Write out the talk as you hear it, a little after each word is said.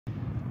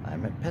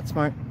I'm at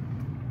Petsmart.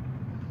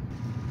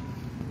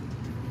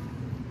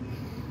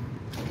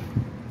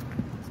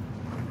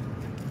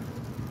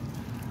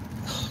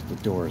 Oh, the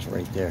door is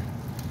right there.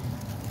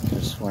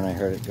 Just when I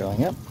heard it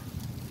going up.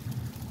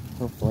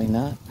 Hopefully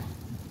not.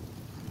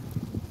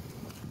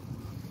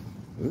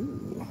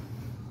 Ooh.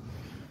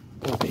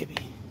 Oh, baby.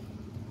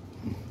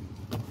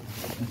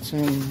 That's I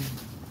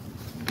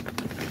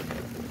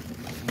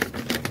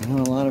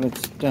know a lot of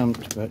it's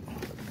dumped, but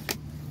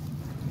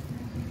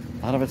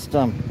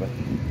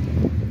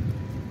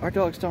our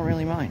dogs don't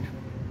really mind.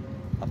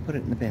 I'll put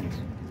it in the bins.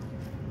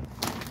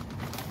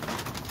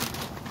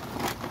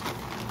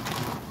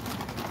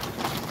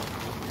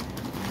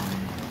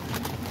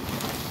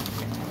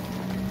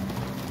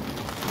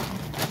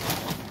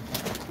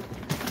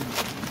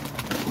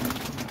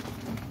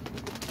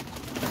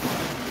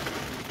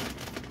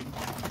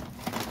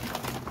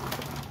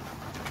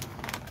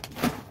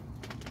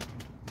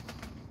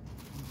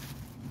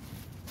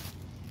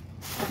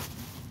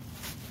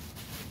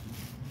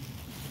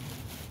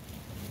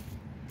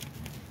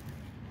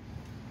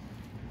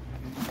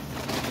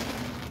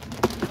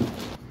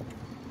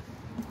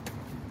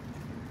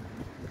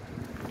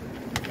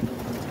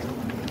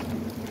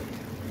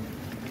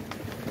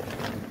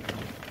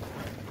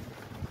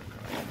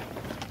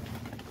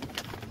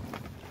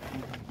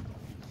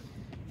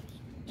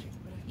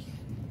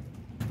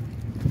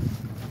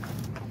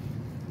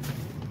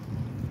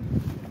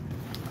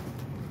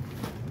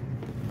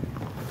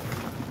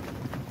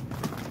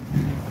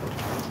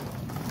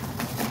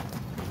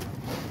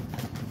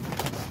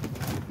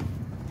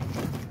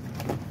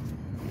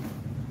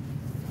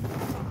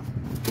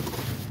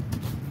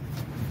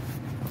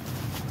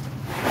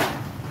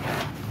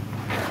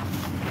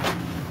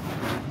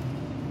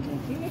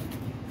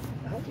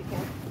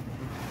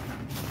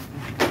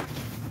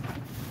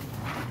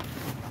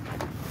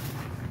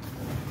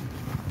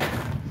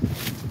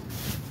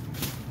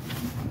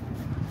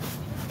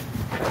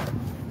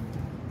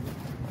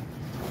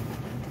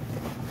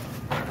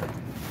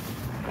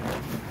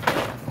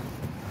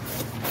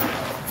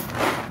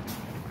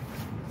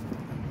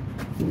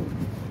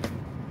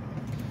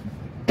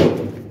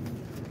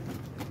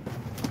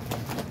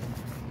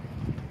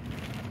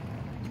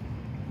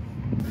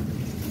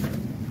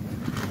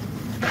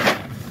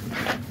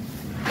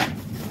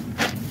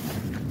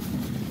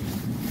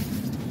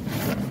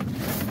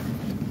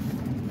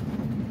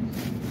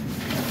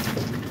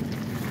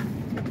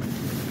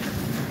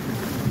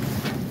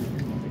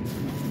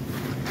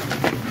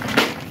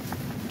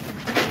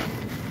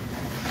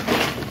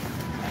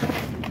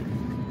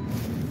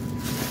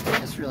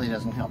 Really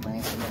doesn't help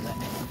anything, does it?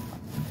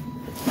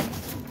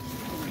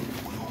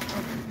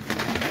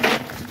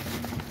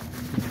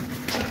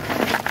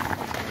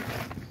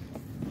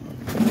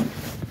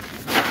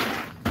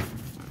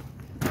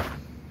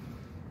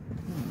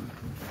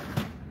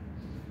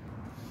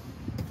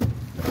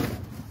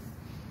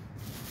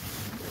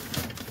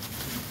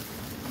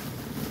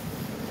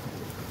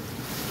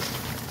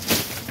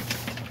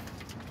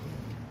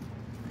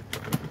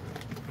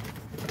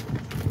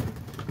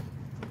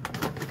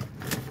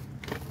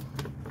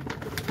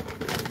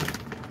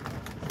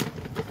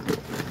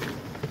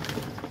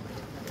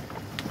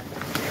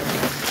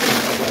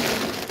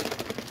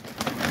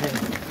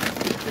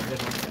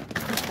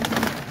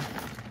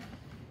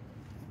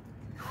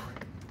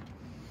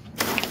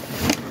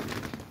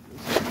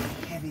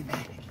 Heavy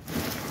bag.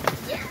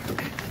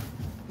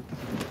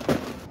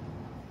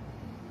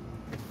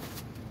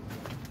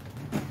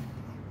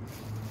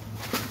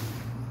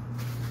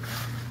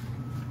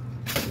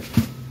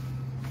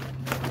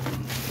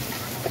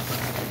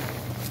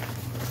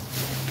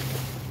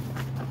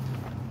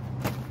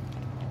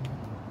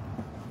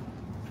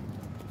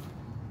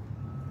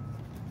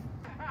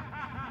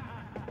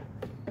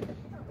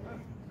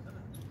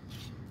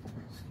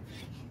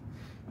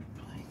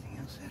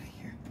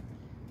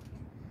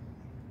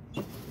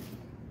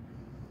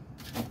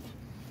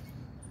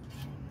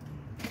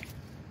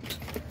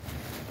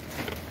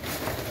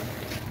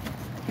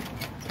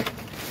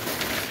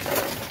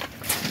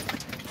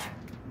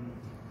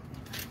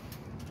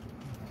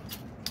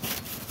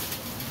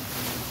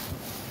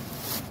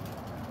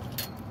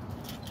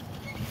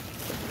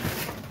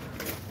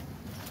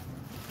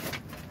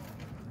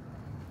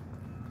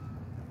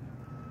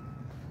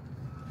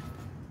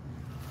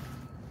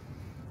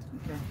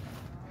 Okay.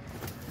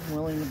 I'm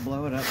willing to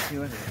blow it up, see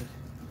what it is.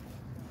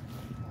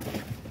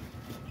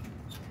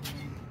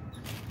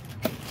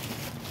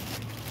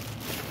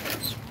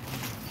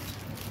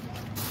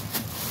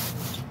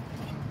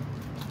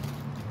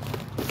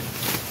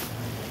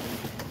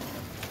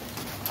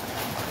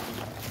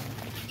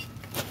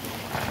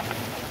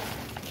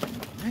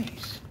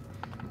 Nice.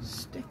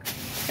 Stick.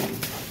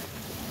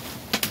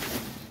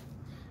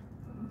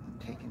 I'm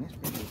taking this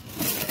baby.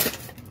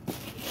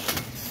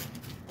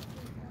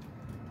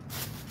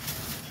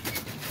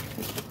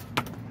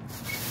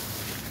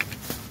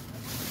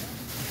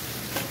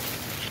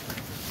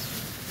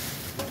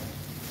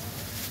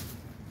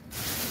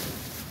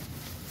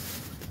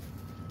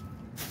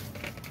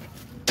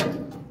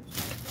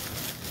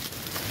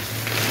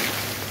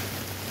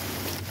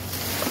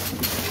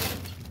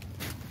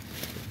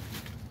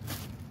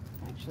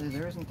 Actually,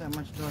 there isn't that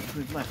much dog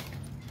food left.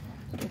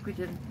 I think we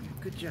did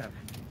a good job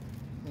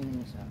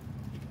cleaning this out.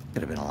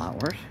 Could have been a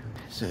lot worse.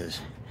 This is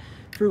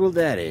Frugal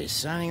Daddy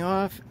signing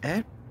off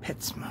at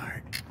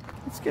Petsmart.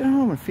 Let's get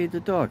home and feed the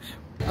dogs.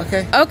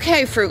 Okay.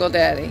 Okay, Frugal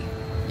Daddy.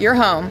 You're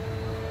home.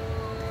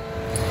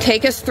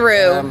 Take us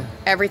through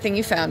everything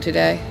you found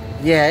today.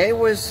 Yeah, it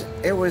was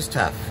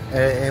tough.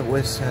 It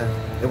was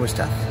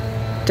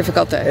tough.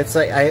 Difficult day. It's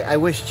like I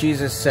wish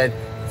Jesus said,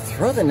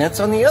 throw the nets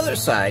on the other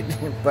side,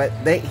 but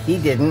he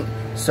didn't,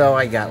 so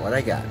I got what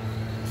I got.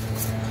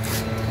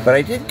 But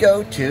I did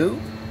go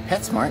to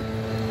Petsmart.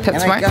 And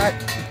I got,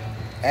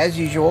 as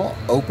usual,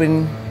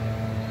 open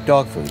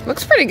dog food.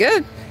 Looks pretty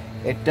good.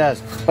 It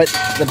does. But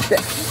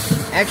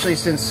actually,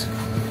 since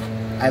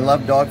I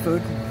love dog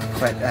food,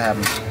 but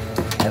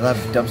I love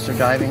dumpster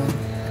diving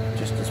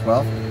just as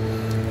well.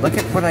 Look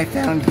at what I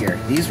found here.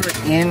 These were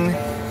in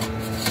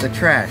the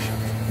trash.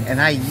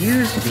 And I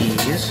used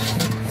these,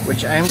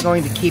 which I'm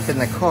going to keep in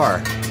the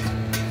car.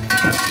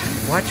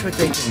 Watch what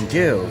they can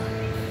do.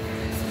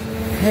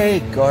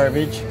 Hey,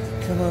 garbage,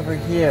 come over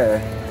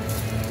here.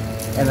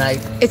 And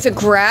it's a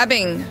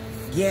grabbing.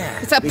 Yeah.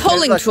 It's a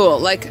pulling tool,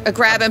 like a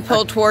grab and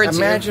pull towards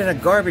you. Imagine a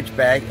garbage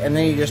bag, and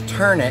then you just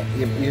turn it.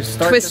 You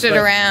start twist it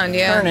around,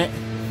 yeah. Turn it,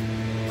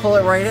 pull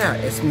it right out.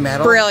 It's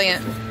metal.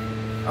 Brilliant.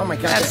 Oh my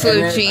God.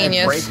 Absolute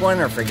genius. I break one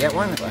or forget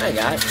one. I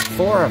got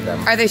 4 of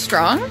them. Are they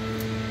strong?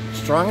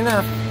 Strong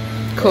enough.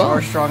 Cool. They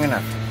are strong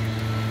enough.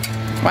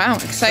 Wow,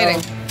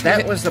 exciting. So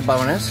that was the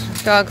bonus.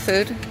 Dog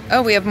food.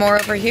 Oh, we have more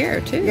over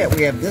here too. Yeah,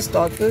 we have this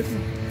dog food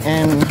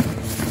and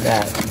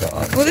that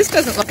dog. Well, this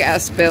doesn't look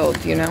as spilled,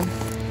 you know.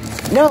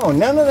 No,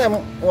 none of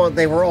them. Well,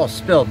 they were all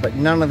spilled, but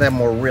none of them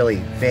were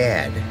really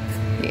bad.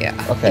 Yeah.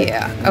 Okay.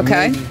 Yeah.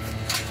 Okay. Maybe,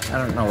 I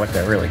don't know what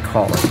they really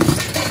call it.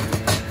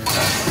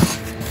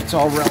 It's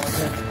all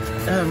relative.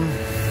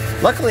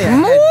 Luckily,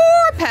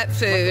 more pet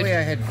food. Luckily,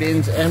 I had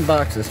bins and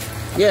boxes.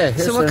 Yeah.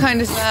 So what kind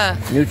is that?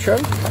 Nutro.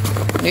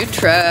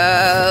 Nutro.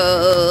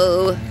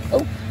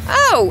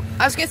 Oh,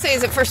 I was gonna say,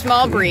 is it for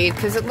small breed?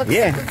 Because it looks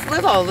like it's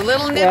little, the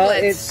little niblets. Well,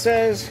 it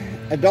says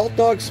adult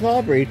dog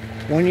small breed,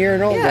 1 year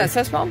and older. Yeah, it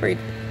says small breed.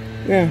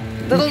 Yeah.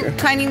 Little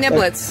tiny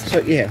niblets. So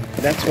yeah,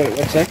 that's what it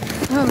looks like.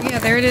 Oh yeah,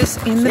 there it is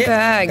in the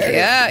bag.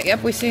 Yeah,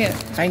 yep, we see it.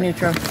 Hi,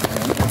 Nutro.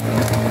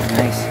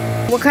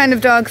 Nice. What kind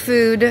of dog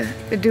food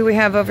do we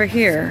have over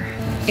here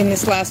in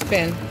this last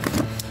bin?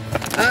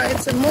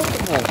 It's a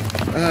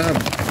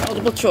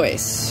multiple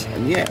choice.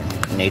 Yeah,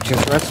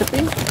 nature's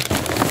recipe.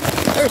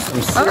 There's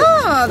some cereal.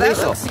 Oh, that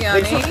looks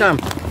yummy. Liesl, come.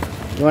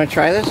 You want to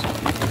try this?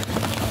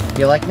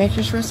 You like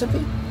nature's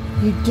recipe?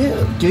 You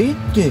do. Do you?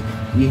 Do.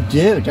 You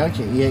do, don't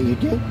you? Yeah, you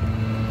do.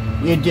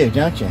 You do,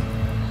 don't you?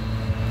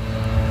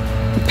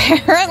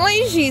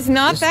 Apparently, she's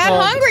not that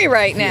hungry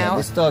right now. Yeah,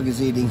 this dog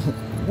is eating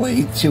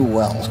way too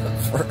well.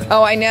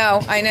 Oh, I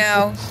know. I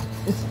know.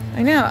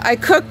 I know. I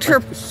cooked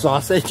her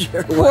sausage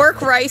or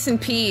pork, rice, and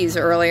peas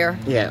earlier.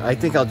 Yeah, I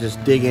think I'll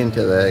just dig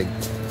into the...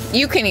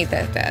 You can eat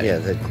that, Daddy. Yeah,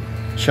 the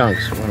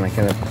chunks when I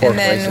can have pork, and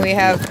then we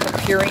have the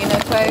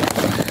Purina type.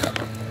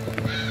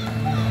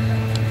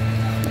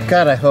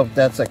 God, I hope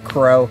that's a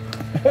crow.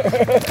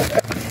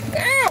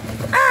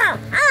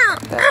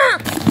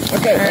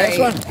 Okay, next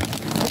one.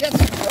 Get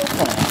some crow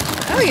plant.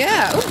 Oh,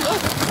 yeah. Oh,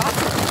 look.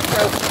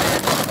 Crow plant.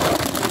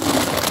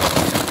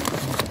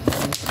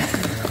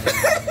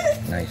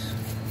 Nice.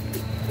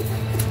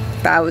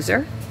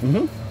 Bowser.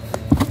 Mm-hmm.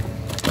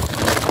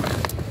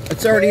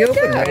 It's already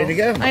open, ready to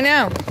go. I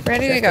know,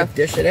 ready to go.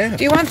 Dish it out.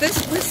 Do you want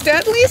this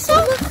instead,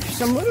 Liesl?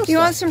 Some little Do you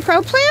want some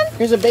Pro Plan?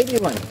 Here's a baby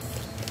one.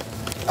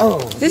 Oh,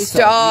 this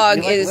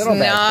dog is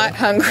not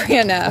hungry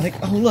enough. Like,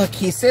 oh look,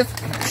 she sits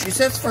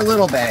for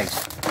little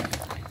bags.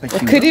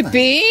 What could it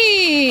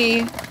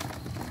be?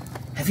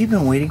 Have you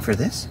been waiting for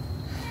this?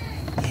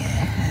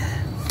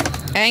 Yeah.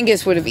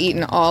 Angus would have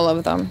eaten all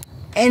of them.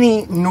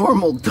 Any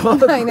normal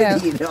dog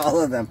would eat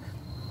all of them.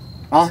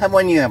 I'll have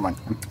one, you have one.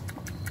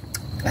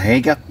 There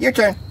you go. Your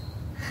turn.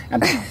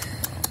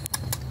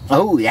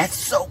 Oh, that's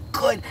so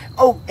good.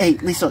 Oh, hey,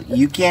 Liesl,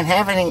 you can't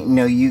have any.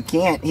 No, you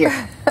can't.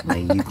 Here. No,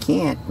 you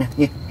can't. No,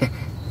 you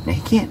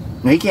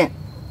can't. No, you can't.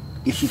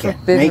 Yes, you can.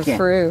 No, you can't.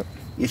 Fruit.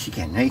 Yes, you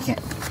can. No, you can't.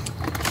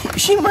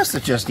 She must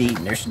have just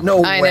eaten. There's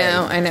no way.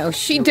 I know.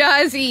 She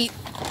does eat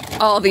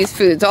all these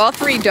foods. All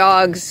 3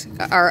 dogs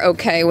are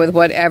okay with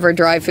whatever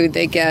dry food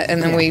they get,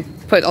 and then we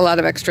put a lot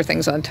of extra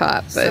things on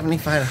top. But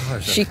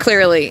 $75. She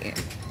clearly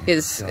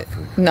is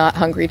not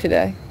hungry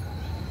today.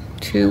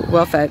 Too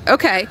well fed.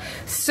 Okay,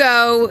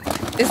 so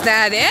is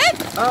that it?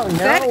 Oh, no. Is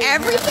that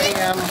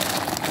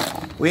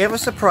everything? We have a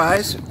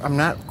surprise. I'm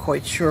not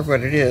quite sure what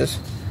it is.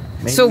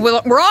 Maybe. So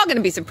we're all going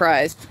to be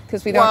surprised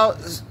because we don't. Well,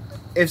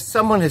 if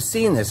someone has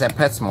seen this at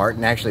PetSmart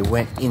and actually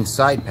went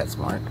inside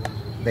PetSmart,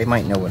 they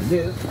might know what it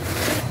is.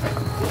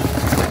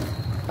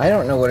 I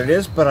don't know what it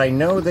is, but I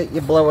know that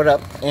you blow it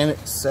up and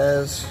it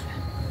says...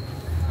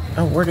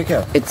 Oh, where'd it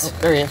go?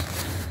 There he is.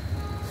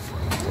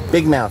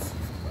 Big mouth.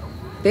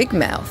 Big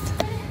mouth.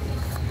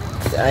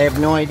 I have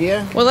no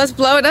idea. Well, let's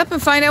blow it up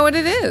and find out what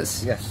it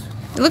is. Yes.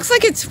 It looks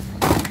like it's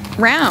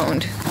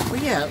round.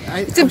 Well, yeah.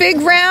 It's a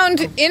big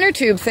round inner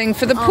tube thing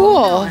for the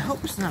pool. No, I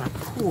hope it's not a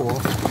pool.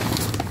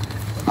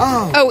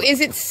 Oh. Oh, is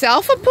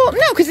itself a pool?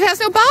 No, because it has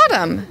no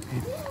bottom.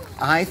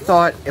 I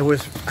thought it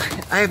was...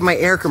 I have my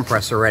air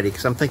compressor ready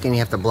because I'm thinking you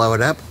have to blow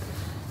it up.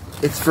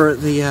 It's for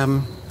the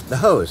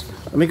hose.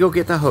 Let me go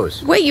get the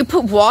hose. Wait, you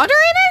put water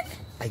in it?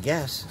 I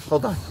guess.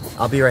 Hold on.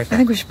 I'll be right I back.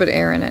 think we should put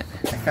air in it.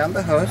 I found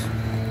the hose.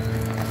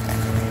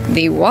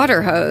 The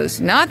water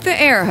hose, not the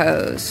air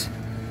hose.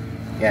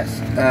 Yes.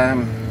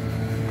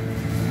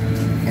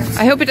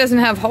 I hope it doesn't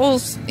have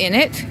holes in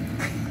it.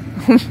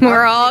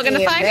 We're all going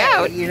to find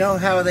out. You know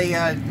how they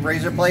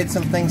razor blade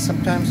some things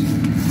sometimes?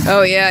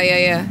 Oh,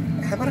 yeah.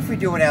 How about if we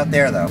do it out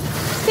there, though?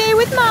 Stay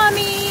with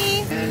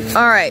Mommy.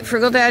 All right,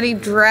 Frugal Daddy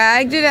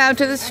dragged it out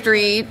to the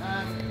street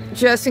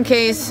just in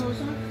case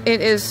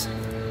it is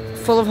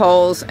full of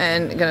holes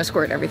and going to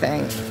squirt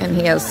everything. And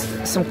he has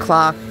some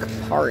clock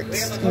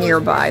parts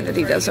nearby that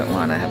he doesn't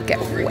want to get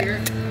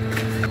wet.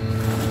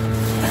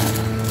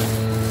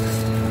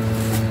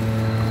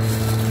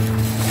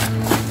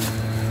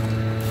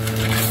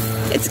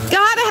 It's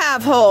got to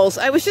have holes.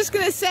 I was just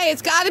going to say,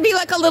 it's got to be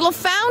like a little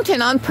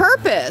fountain on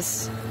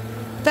purpose.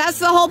 That's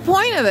the whole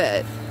point of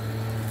it.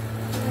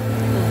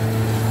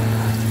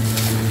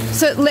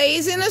 So it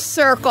lays in a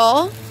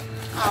circle.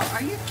 Oh,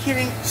 are you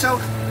kidding?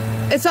 So...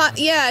 It's on,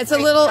 yeah, it's a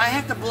little... I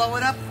have to blow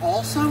it up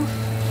also?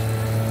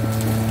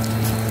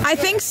 I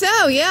think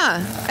so,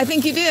 yeah. I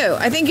think you do.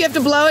 I think you have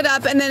to blow it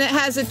up, and then it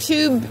has a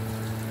tube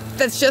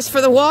that's just for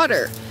the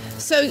water.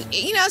 So,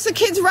 you know, so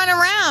kids run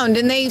around,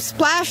 and they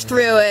splash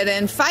through it,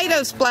 and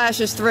Fido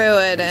splashes through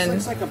it, and... It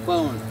looks like a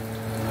bone.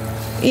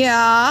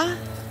 Yeah,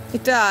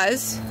 it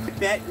does.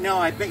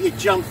 I bet you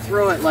jump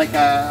through it like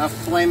a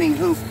flaming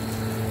hoop.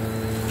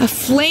 A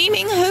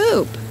flaming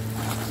hoop.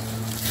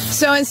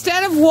 So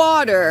instead of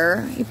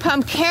water, you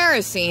pump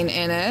kerosene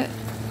in it.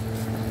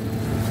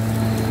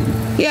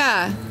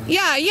 Yeah.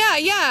 Yeah,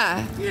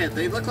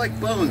 they look like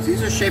bones.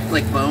 These are shaped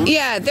like bones.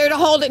 Yeah, they're to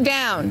hold it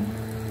down.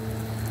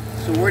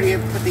 So where do you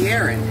put the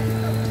air in?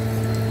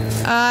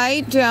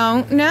 I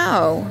don't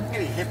know. I'm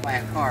getting hit by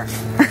a car.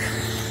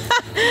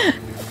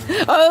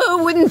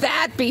 Oh, wouldn't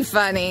that be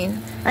funny?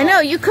 I know,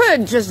 you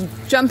could just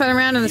jumping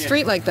around in the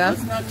street like that.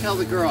 Let's not tell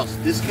the girls.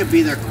 This could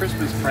be their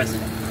Christmas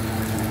present.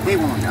 They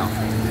won't know.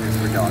 It's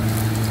for dogs.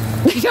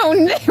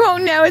 They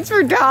won't know it's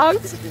for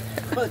dogs.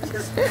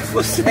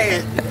 We'll say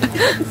it.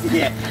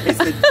 Yeah, it's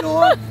the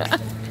dog.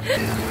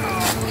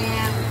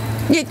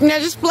 Now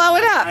just blow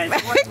it up.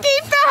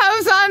 Keep the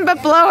hose on,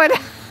 but blow it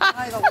up.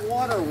 Why the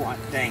water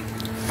thing?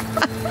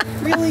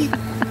 Really?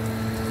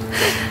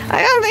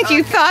 I don't think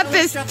you thought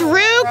this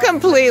through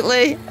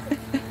completely.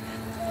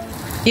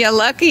 Yeah,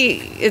 lucky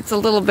it's a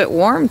little bit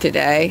warm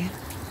today.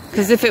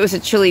 Because if it was a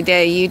chilly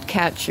day, you'd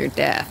catch your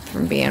death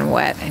from being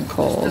wet and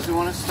cold. It doesn't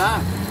want to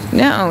stop.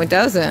 No, it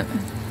doesn't.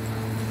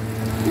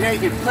 You know, you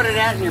can put it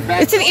out in your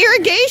backyard. It's an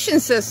irrigation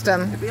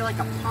system. It'd be like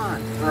a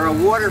pond or a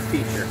water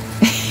feature.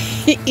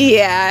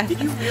 Yeah. Did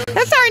you really?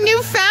 That's our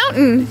new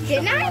fountain.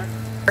 Didn't I?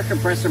 Our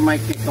compressor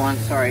might keep going.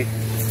 Sorry.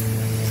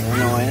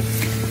 Annoying.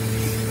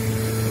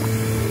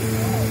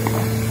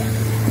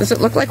 Does it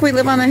look like we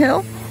live on a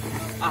hill?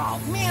 Oh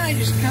man, I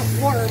just got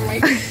water in my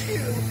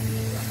shoe.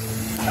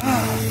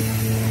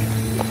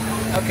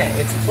 Okay,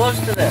 it's close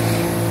to this.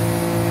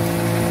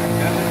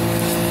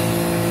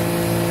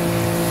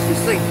 This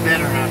thing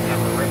better not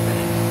have a rip in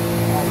it.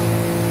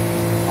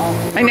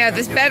 I know,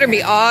 this better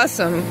be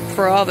awesome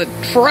for all the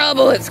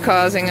trouble it's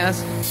causing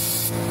us.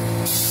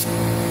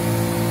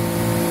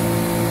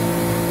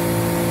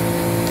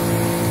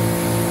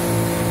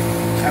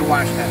 I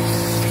washed that.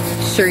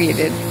 Sure you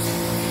did.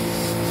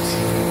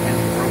 And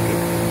broke it.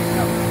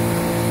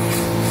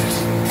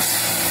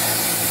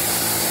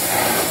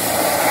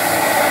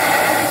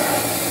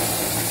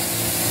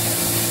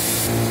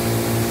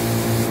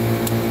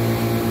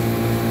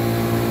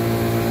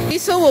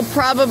 Diesel will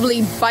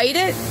probably bite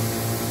it,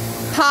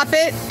 pop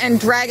it, and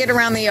drag it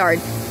around the yard.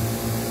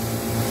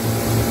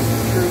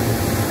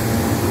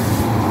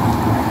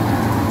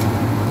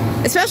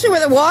 Especially where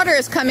the water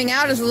is coming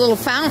out as a little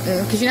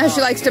fountain, because you know how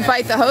she likes to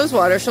bite the hose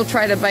water. She'll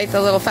try to bite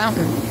the little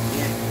fountain.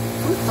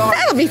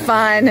 That'll be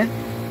fun. I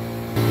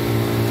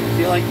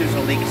feel like there's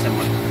a leak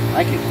somewhere.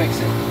 I can fix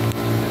it.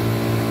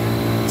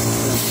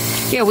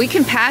 Yeah, we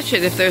can patch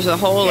it if there's a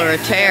hole or a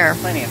tear.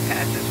 Plenty of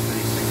patches for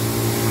these things.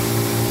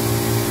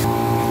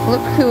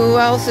 Look who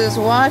else is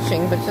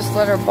watching, but just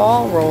let her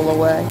ball roll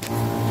away.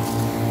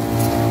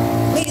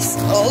 Please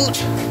hold.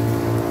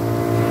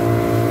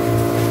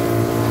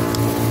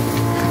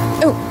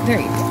 Oh, there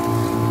you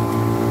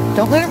go.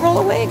 Don't let it roll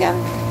away again.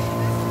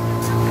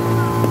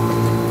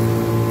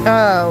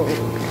 Oh,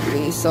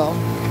 Liesel.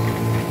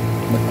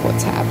 Look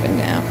what's happened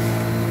now.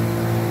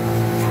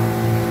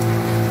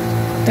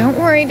 Don't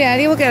worry,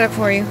 Daddy will get it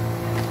for you.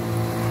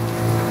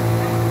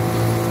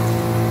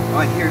 Oh,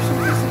 I hear some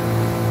hissing.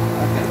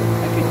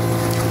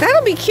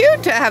 That'll be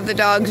cute to have the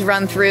dogs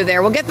run through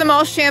there. We'll get them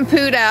all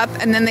shampooed up,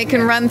 and then they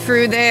can run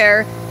through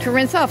there to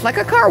rinse off, like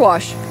a car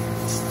wash.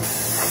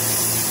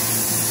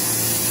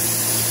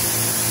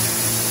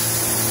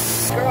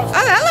 girls.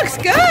 Oh, that looks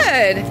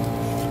good.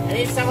 I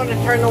need someone to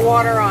turn the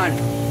water on.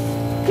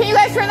 Can you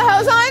guys turn the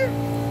hose on?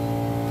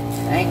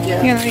 Thank you.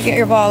 Here, let me get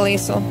your ball,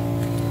 Liesl.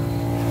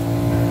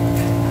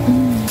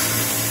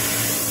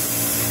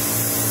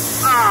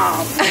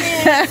 Oh,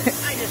 man.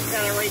 I just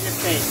got it right in the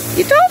face.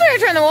 You told her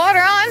to turn the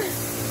water on.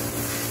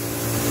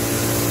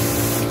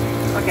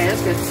 Okay,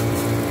 that's good.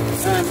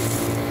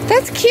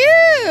 That's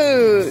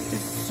cute.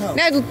 So.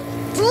 Now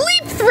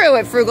leap through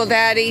it, Frugal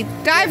Daddy.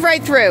 Dive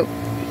right through.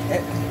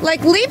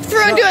 Like leap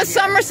through and do a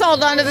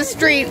somersault onto the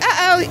street.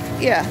 Uh-oh.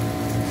 Yeah.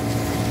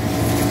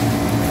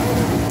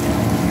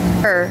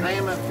 I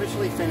am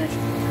officially finished.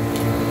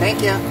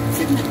 Thank you.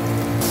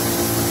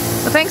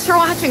 Well, thanks for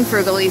watching,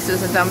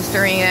 Frugalises and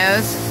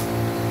Dumpsterinos.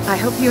 I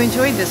hope you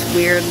enjoyed this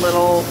weird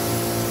little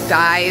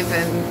dive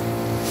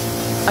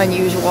and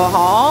unusual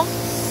haul.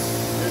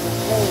 There's a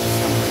hole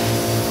somewhere.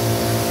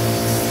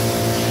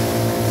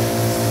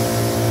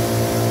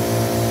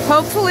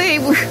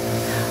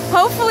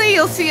 Hopefully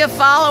you'll see a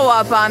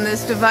follow-up on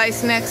this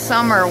device next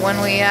summer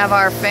when we have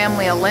our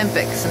family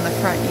Olympics in the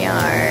front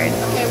yard.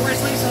 Okay,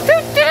 where's Lisa?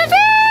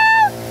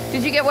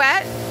 Did you get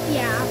wet?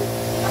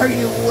 Yeah. Are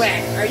you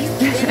wet? Are you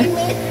kidding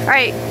me? All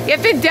right, you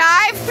have to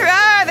dive through.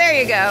 Oh, there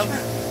you go.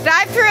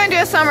 Dive through and do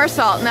a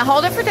somersault. Now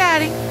hold it for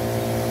Daddy.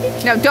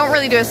 No, don't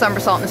really do a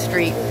somersault in the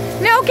street.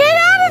 No, get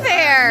out of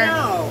there.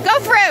 No. Go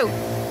through.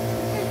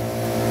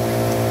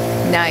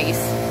 Nice.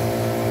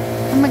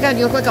 Oh my God,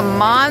 you look like a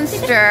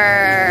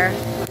monster.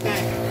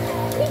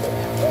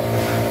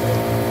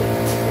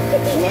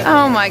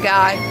 Oh my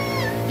God.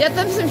 Get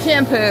them some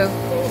shampoo.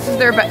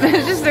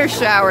 This is their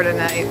shower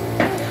tonight.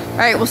 All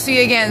right, we'll see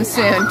you again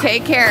soon.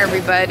 Take care,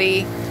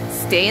 everybody.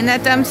 Stay in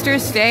that dumpster,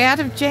 stay out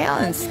of jail,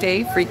 and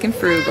stay freaking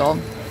frugal.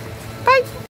 Bye.